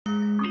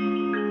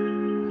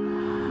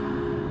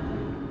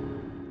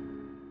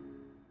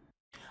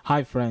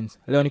Hi friends,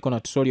 leo niko na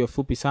tutorial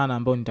fupi sana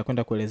ambayo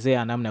nitakwenda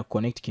kuelezea namna ya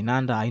kuconnect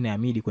kinanda aina ya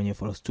midi kwenye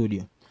FL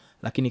Studio.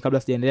 Lakini kabla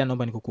sijaendelea,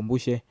 naomba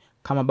nikukumbushe,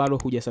 kama bado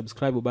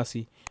hujasubscribe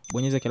basi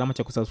bonyeza alama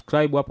cha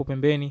kusubscribe hapo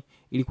pembeni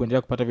ili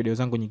kuendelea kupata video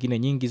zangu nyingine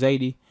nyingi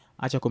zaidi.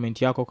 Acha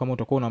comment yako kama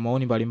utakuwa una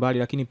maoni mbalimbali,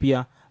 lakini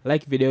pia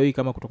like video hii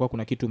kama kutakuwa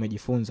kuna kitu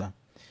umejifunza.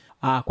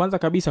 Kwanza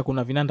kabisa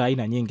kuna vinanda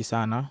aina nyingi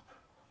sana.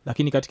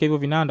 Lakini katika hivyo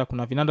vinanda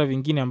kuna vinanda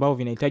vingine ambao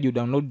vinahitaji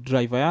udownload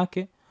driver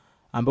yake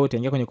ambao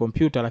utaingia kwenye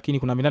kompyuta, lakini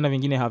kuna vinanda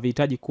vingine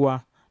havihitaji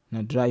kuwa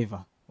na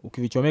driver.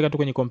 Ukivichomeka tu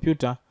kwenye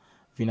kompyuta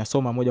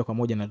vinasoma moja kwa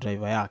moja na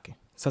driver yake.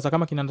 Sasa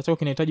kama kinanda chako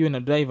kinahitaji na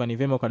driver, ni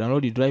vyema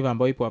ukadownload driver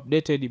ambayo ipo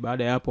updated.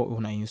 Baada ya hapo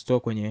unainstall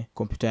kwenye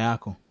kompyuta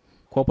yako.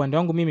 Kwa upande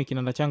wangu mimi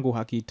kinanda changu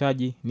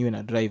hakihitaji niwe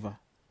na driver.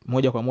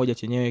 Moja kwa moja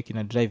chenyewe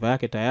kina driver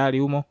yake tayari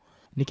humo.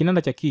 Ni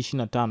kinanda cha key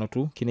 25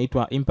 tu,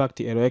 kinaitwa Impact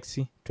LX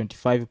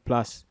 25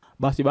 Plus.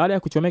 Basi baada ya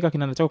kuchomeka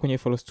kinanda chako kwenye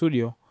FL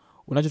Studio,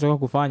 unachotakiwa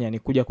kufanya ni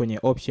kuja kwenye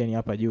option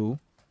hapa juu.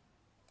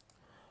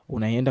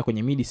 Unaenda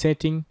kwenye midi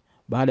setting.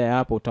 Baada ya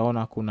hapo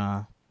utaona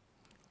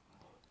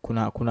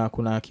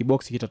kuna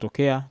kibox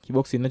kitatokea.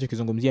 Kibox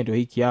ninachokizungumzia ndio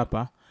hiki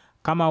hapa.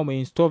 Kama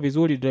umeinstall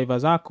vizuri driver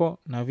zako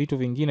na vitu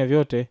vingine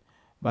vyote,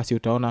 basi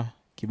utaona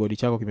keyboard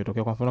chako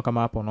kimetokea. Kwa mfano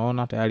kama hapa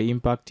unaona tayari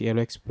Impact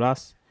LX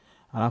Plus.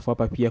 Alafu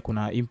hapa pia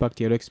kuna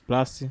Impact LX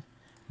Plus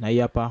na hii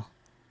hapa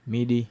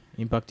midi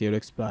Impact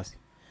LX Plus.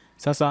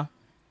 Sasa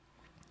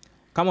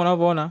kama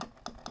unavyoona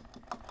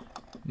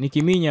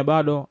nikiminya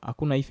bado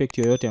hakuna effect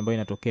yoyote ambayo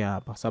inatokea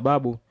hapa,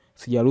 sababu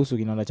sijaruhusu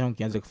kinanda changu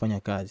kianze kufanya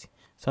kazi.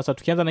 Sasa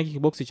tukianza na hiki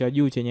kibox cha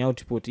juu chenye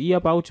output. Hii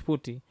hapa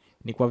output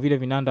ni kwa vile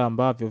vinanda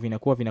ambavyo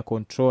vinakuwa vina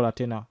controller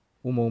tena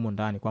umo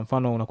ndani. Kwa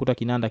mfano unakuta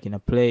kinanda kina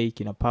play,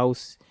 kina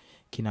pause,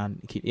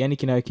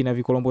 kina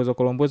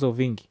vikolombozo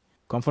vingi.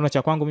 Kwa mfano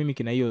cha kwangu mimi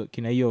kina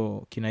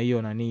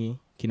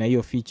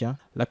hiyo feature,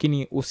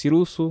 lakini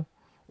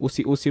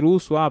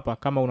usiruhusu hapa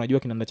kama unajua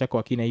kinanda chako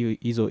hakina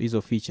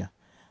hizo feature.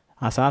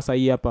 Hasa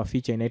hii hapa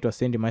feature inaitwa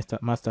send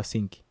master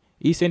sync.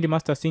 Hii send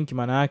master sync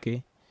maana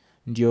yake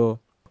ndio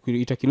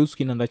itakiruhusu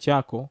kinanda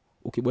chako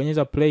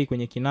ukibonyeza play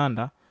kwenye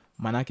kinanda,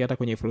 maana yake hata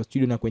kwenye FL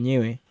Studio na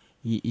kwenyewe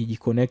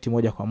ijiconnect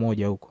moja kwa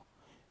moja huko.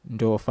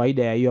 Ndio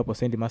faida ya hiyo hapo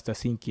send master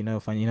sync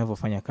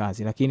inavyofanya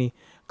kazi. Lakini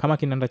kama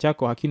kinanda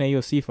chako hakina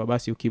hiyo sifa,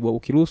 basi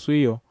ukiruhusu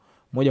hiyo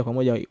moja kwa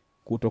moja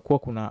kutokuwa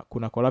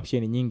kuna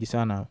corruption nyingi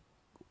sana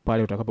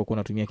pale utakapokuwa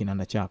unatumia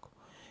kinanda chako.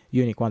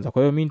 Hiyo ni kwanza.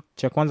 Kwa hiyo mimi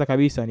cha kwanza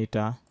kabisa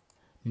nita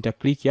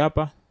click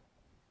hapa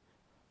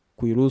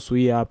kuiruhusu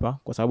hii hapa,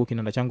 kwa sababu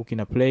kinanda changu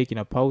kina play,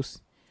 kina pause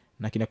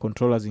na kina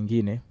controller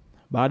zingine.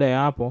 Baada ya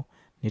hapo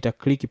nita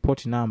click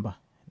port number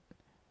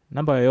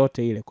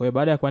yoyote ile. Kwa hiyo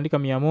baada ya kuandika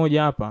 100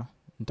 hapa,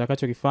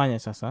 nitakachokifanya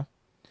sasa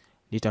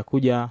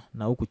nitakuja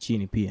na huku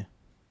chini pia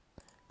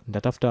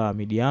nitatafuta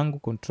midi yangu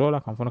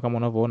controller. Kwa mfano kama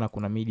unavyoona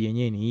kuna midi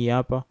yenyewe ni hii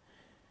hapa,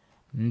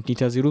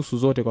 nitaziruhusu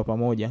zote kwa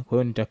pamoja. Kwa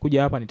hiyo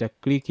nitakuja hapa nita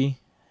click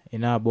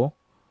enable.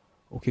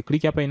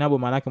 Ukiklik hapa enable,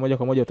 maana yake moja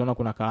kwa moja utaona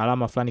kuna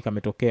kaalama fulani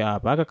kametokea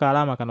hapa. Haka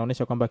kaalama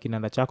kanaonyesha kwamba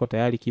kinanda chako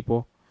tayari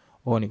kipo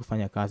on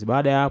kufanya kazi.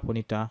 Baada ya hapo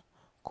nita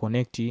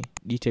connect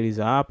details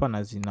za hapa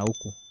na zina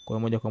huku. Kwa hiyo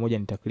moja kwa moja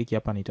nita click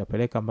hapa,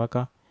 nitapeleka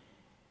mpaka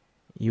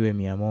iwe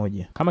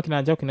 100. Kama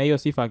kinanda chako kina hiyo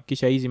sifa,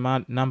 hakikisha hizi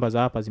namba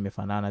za hapa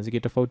zimefanana.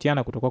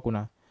 Zikitofautiana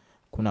kutokuwa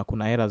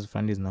kuna errors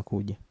fulani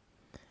zinakuja.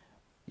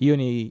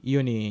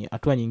 Hiyo ni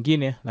hatua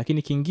nyingine.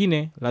 Lakini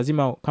kingine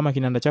lazima, kama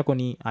kinanda chako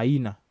ni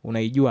aina,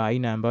 unaijua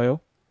aina ambayo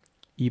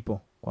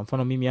ipo. Kwa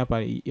mfano mimi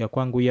hapa ya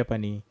kwangu hii hapa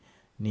ni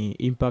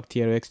Impact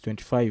LX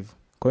 25.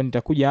 Kwa hiyo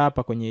nitakuja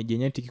hapa kwenye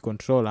genetic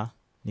controller,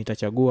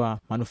 nitachagua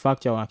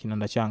manufacturer wa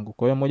kinanda changu.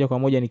 Kwa hiyo moja kwa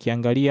moja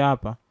nikiangalia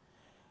hapa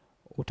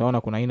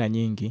utaona kuna aina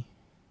nyingi.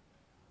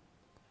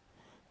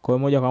 Kwa hiyo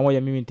moja kwa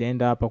moja mimi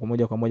nitaenda hapa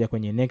moja kwa moja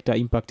kwenye Nectar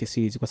Impact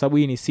series, kwa sababu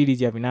hii ni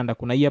series ya vinanda.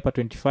 Kuna hii hapa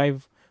 25,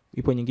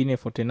 ipo nyingine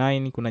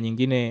 49, kuna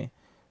nyingine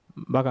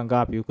mpaka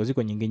ngapi huko,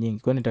 ziko nyingi. Kwa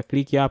hiyo nita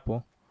click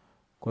hapo.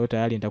 Kwa hiyo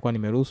tayari nitakuwa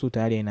nimeruhusu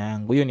tayari aina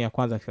yangu. Hiyo ni ya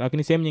kwanza.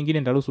 Lakini sehemu nyingine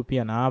nitaruhusu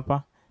pia, na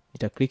hapa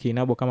nita click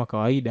enable kama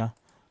kawaida,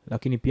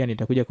 lakini pia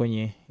nitakuja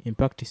kwenye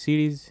Impact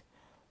series.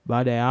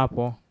 Baada ya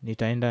hapo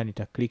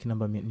nita click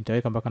namba,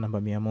 nitaweka mpaka namba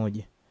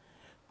 100.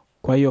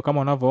 Kwa hiyo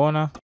kama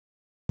unavyoona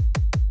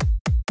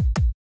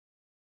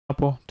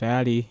hapo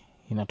tayari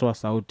inatoa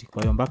sauti.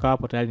 Kwa hiyo mpaka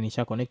hapo tayari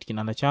nisha connect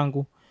kinanda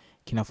changu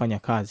kinafanya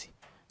kazi.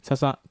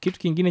 Sasa kitu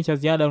kingine cha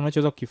ziada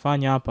unachoweza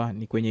kukifanya hapa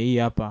ni kwenye hii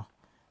hapa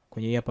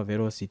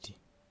velocity.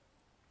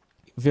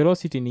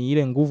 Velocity ni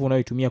ile nguvu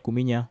unayoitumia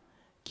kuminya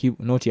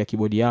noti ya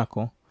keyboard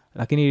yako,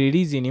 lakini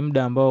release ni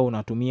muda ambao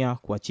unatumia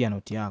kuachia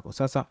noti yako.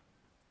 Sasa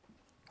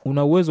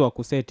una uwezo wa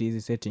kuset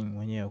hizi setting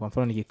mwenyewe. Kwa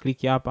mfano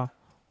nikiklik hapa,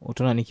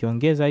 utaona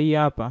nikiongeza hii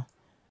hapa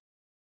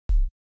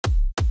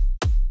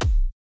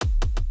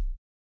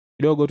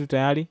kidogo tu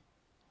tayari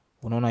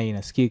unaona hii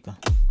inasikika.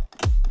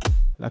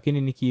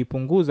 Lakini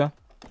nikiipunguza,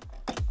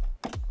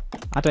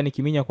 hata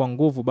nikiminya kwa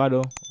nguvu,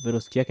 bado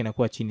velocity yake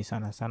inakuwa chini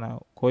sana.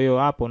 Kwa hiyo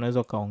hapo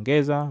unaweza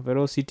kaongeza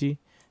velocity.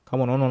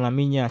 Kama unaona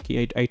unaminya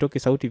haitoki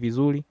sauti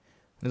vizuri,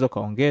 unaweza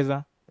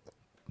kaongeza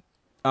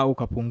au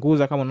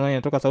kapunguza. Kama unaona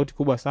inatoka sauti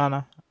kubwa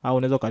sana, au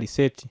unaweza ka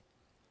reset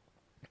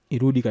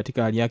irudi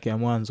katika hali yake ya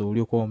mwanzo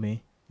uliokuwa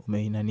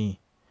umeinani.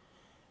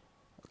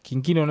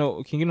 Kingine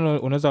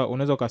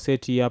unaweza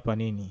ukaseti hapa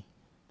nini,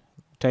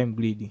 time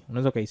grid.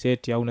 Unaweza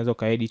kaiset au unaweza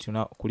kaedit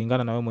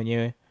kulingana na wewe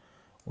mwenyewe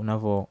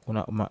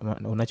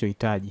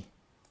unachohitaji.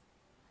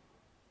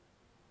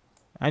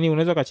 Yaani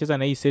unaweza kacheza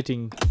na hii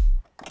setting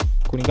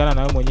kulingana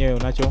na wewe mwenyewe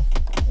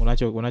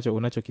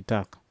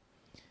unachokitaka.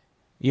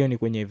 Hiyo ni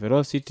kwenye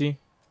velocity,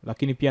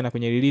 lakini pia na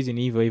kwenye release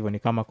ni hivyo hivyo, ni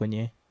kama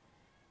kwenye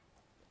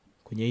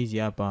hizi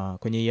hapa,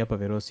 kwenye hii hapa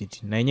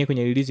velocity. Na yenyewe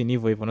kwenye release ni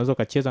hivyo hivyo. Unaweza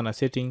kacheza na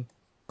setting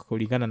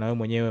kulingana na wewe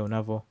mwenyewe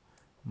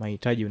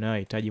mahitaji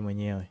unayohitaji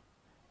mwenyewe.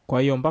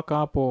 Kwa hiyo mpaka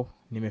hapo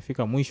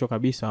nimefika mwisho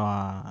kabisa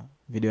wa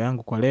video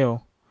yangu kwa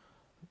leo.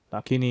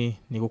 Lakini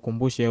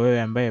nikukumbushe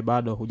wewe ambaye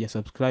bado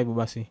hujasubscribe,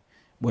 basi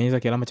bonyeza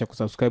kialama cha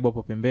kusubscribe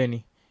hapo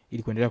pembeni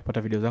ili kuendelea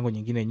kupata video zangu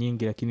nyingine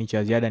nyingi. Lakini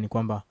cha ziada ni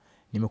kwamba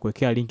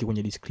nimekuwekea linki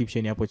kwenye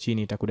description hapo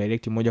chini,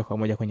 itakudirect moja kwa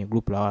moja kwenye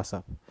group la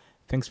WhatsApp.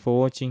 Thanks for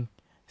watching.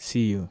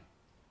 See you.